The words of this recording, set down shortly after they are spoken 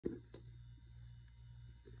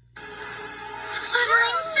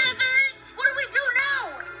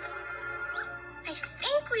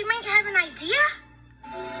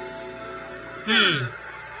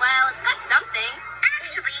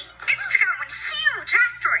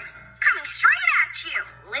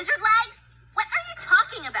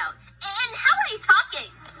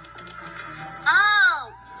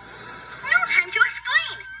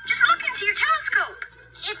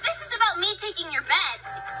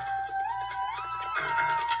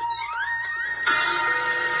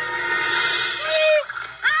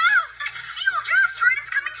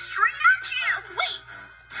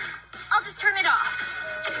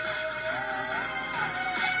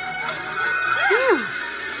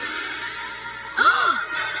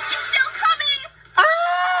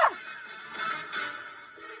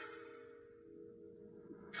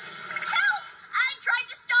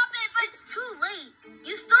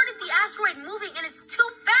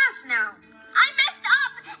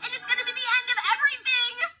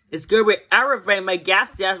It's good with everything. My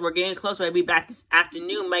gas gas. We're getting close. I'll be back this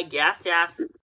afternoon. My gas gas.